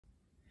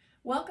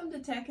Welcome to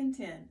Tech in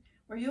 10,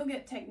 where you'll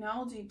get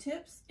technology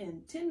tips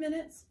in 10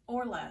 minutes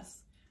or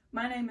less.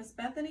 My name is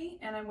Bethany,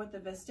 and I'm with the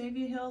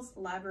Vestavia Hills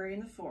Library in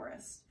the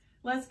Forest.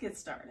 Let's get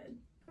started.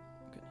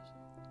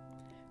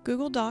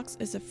 Google Docs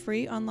is a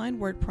free online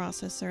word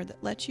processor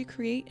that lets you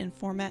create and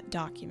format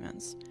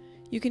documents.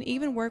 You can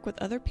even work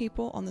with other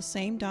people on the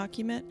same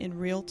document in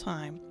real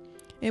time.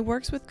 It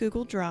works with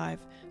Google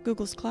Drive,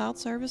 Google's cloud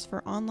service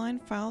for online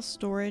file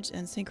storage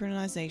and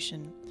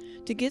synchronization.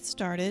 To get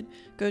started,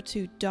 go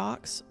to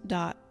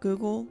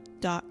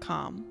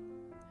docs.google.com.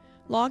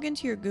 Log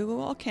into your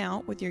Google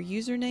account with your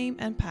username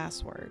and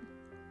password.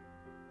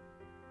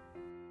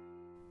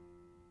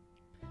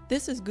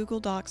 This is Google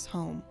Docs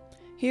Home.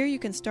 Here you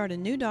can start a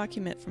new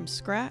document from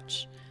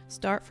scratch,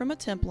 start from a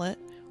template,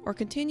 or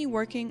continue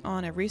working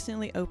on a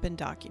recently opened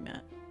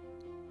document.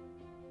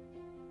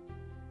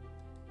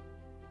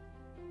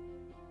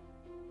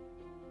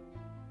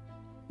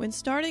 When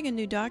starting a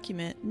new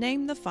document,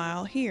 name the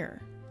file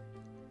here.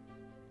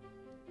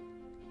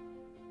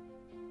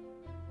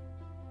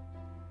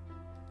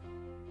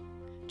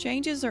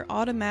 Changes are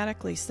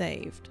automatically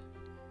saved.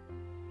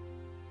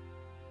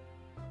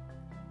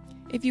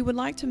 If you would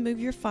like to move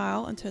your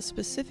file into a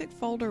specific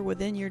folder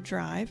within your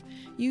drive,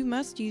 you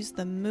must use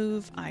the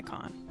Move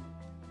icon.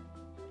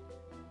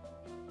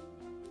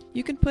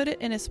 You can put it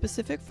in a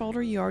specific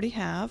folder you already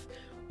have,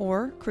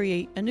 or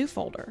create a new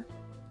folder.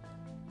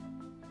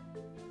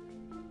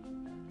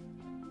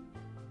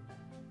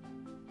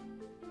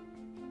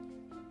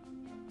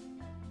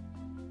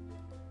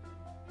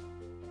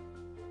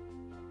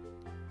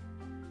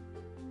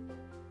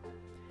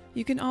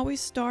 You can always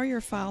star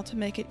your file to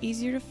make it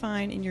easier to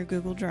find in your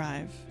Google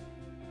Drive.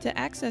 To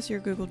access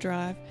your Google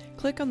Drive,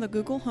 click on the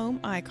Google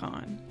Home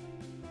icon.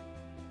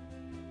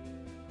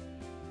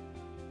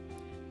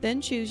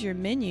 Then choose your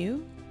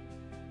menu,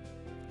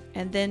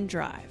 and then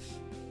Drive.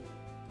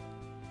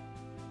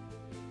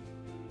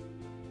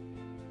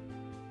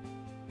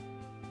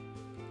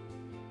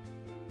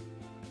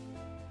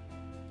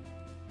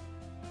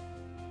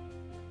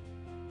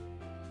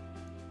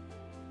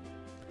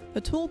 The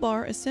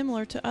toolbar is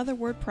similar to other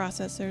word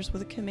processors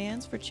with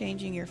commands for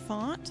changing your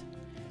font,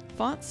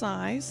 font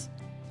size,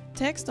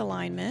 text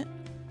alignment,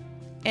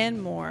 and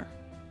more.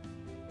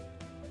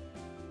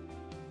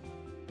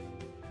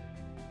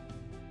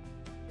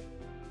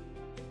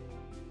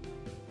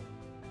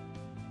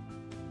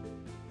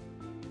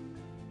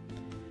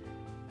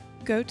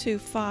 Go to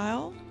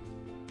File,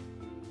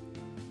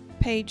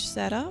 Page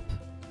Setup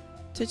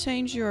to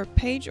change your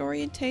page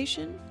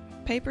orientation,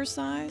 paper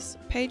size,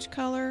 page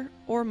color,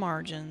 or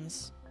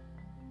margins.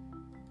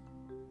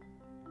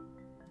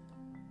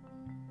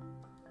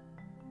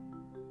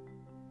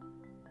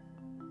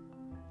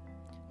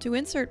 To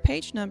insert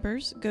page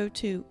numbers, go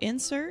to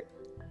Insert,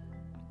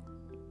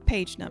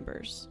 Page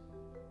Numbers.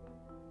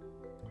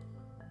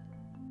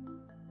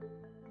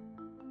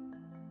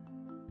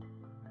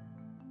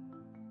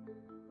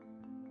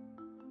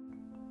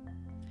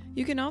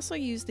 You can also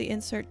use the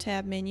Insert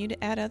tab menu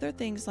to add other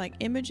things like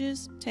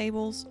images,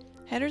 tables,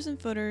 headers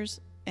and footers,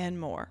 and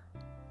more.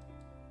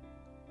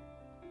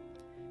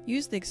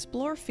 Use the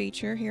Explore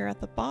feature here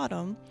at the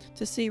bottom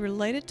to see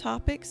related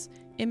topics,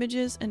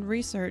 images, and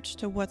research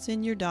to what's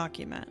in your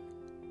document.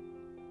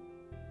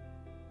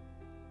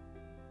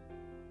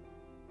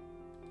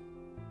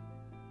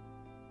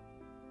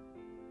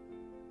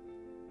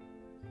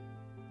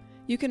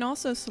 You can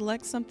also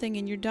select something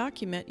in your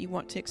document you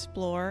want to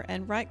explore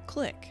and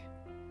right-click.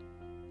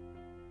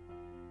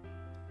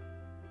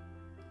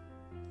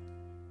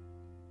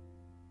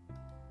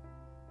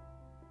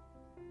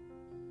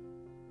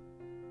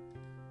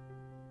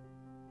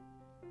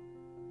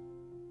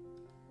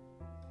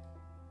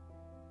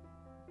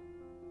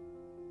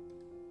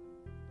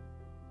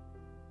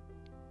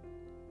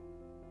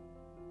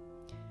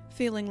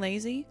 Feeling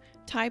lazy?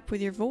 Type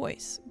with your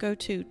voice. Go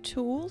to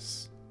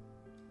Tools,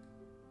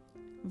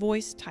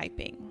 Voice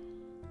Typing,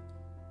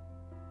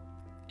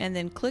 and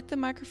then click the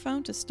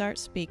microphone to start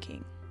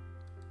speaking.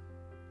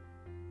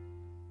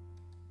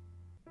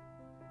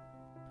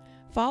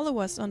 Follow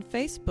us on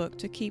Facebook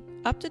to keep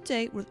up to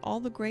date with all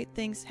the great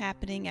things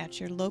happening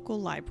at your local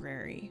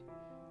library.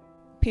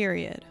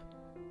 Period.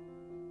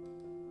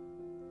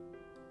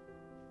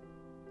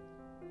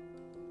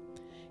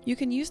 You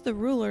can use the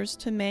rulers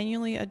to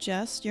manually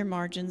adjust your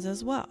margins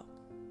as well.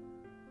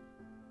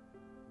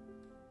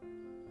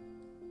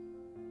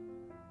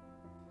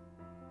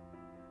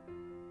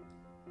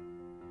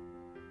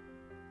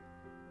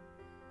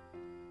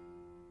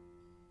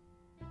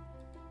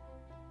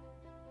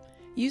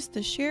 Use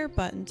the Share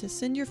button to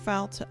send your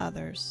file to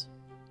others.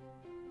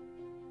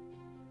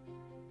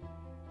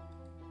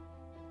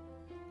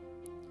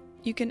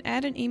 You can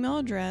add an email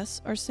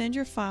address or send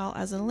your file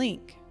as a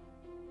link.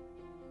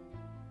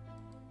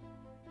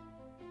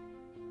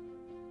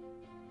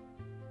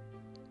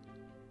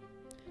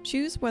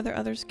 Choose whether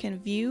others can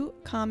view,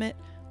 comment,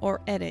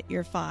 or edit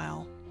your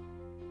file.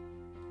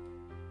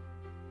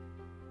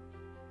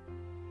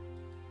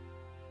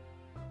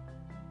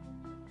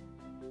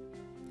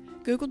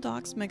 Google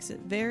Docs makes it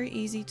very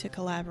easy to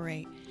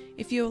collaborate.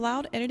 If you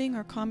allowed editing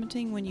or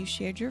commenting when you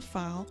shared your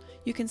file,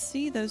 you can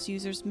see those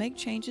users make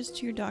changes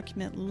to your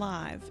document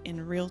live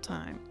in real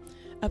time.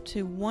 Up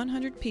to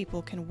 100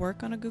 people can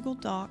work on a Google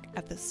Doc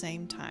at the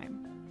same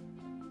time.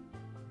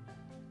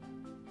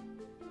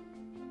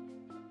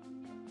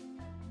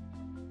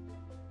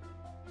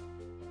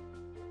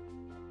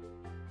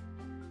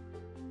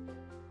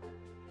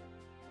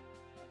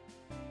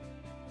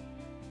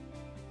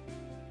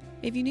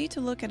 If you need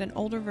to look at an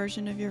older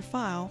version of your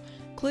file,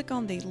 click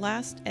on the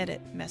Last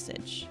Edit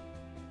message.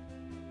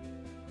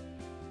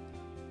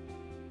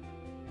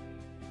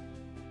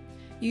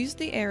 Use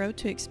the arrow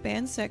to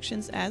expand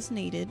sections as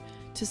needed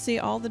to see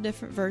all the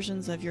different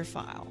versions of your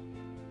file.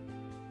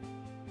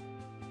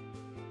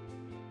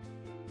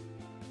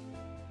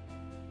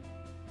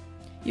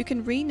 You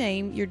can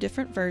rename your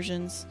different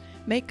versions,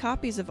 make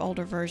copies of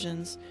older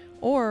versions,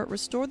 or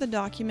restore the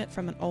document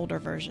from an older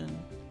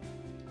version.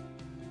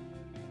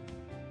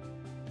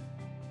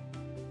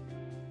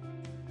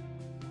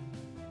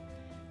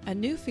 A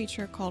new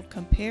feature called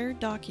Compare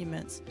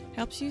Documents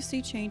helps you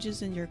see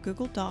changes in your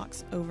Google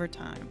Docs over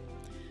time.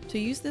 To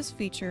use this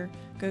feature,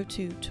 go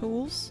to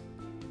Tools,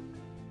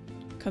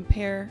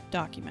 Compare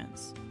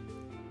Documents.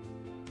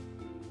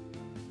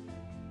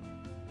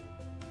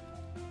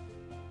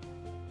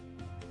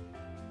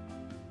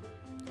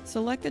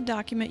 Select the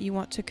document you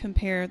want to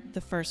compare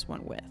the first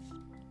one with.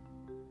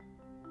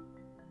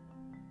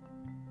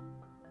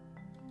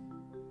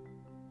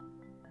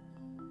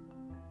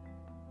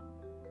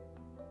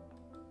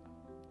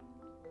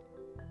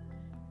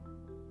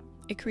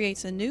 It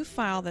creates a new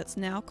file that's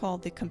now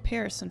called the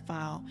comparison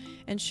file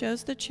and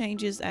shows the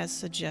changes as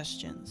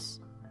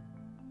suggestions.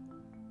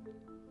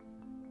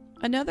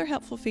 Another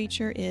helpful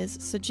feature is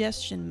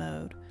Suggestion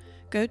Mode.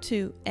 Go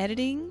to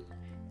Editing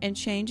and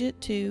change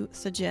it to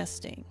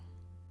Suggesting.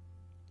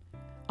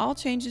 All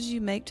changes you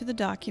make to the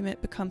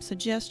document become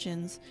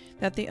suggestions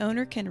that the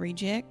owner can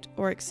reject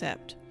or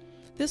accept.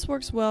 This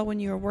works well when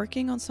you are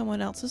working on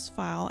someone else's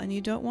file and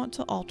you don't want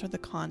to alter the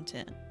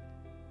content.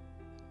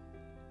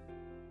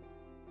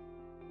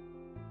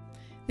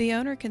 The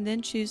owner can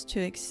then choose to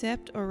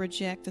accept or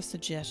reject the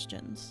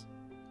suggestions.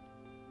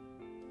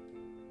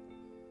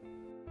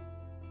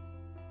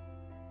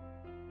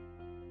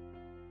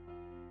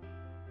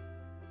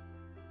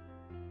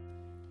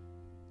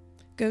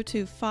 Go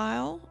to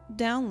File,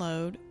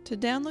 Download to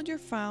download your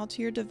file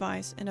to your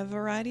device in a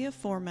variety of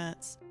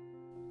formats.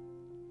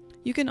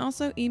 You can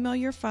also email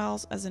your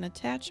files as an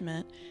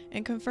attachment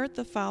and convert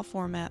the file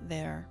format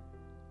there.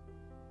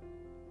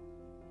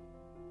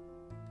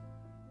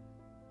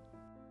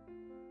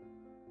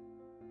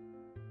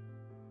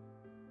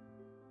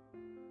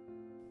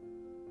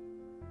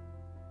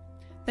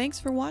 Thanks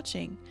for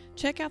watching.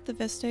 Check out the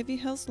Vestavia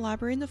Hills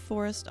Library in the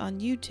Forest on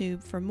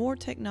YouTube for more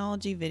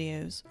technology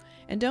videos.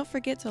 And don't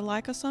forget to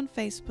like us on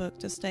Facebook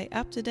to stay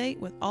up to date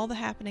with all the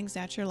happenings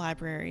at your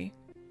library.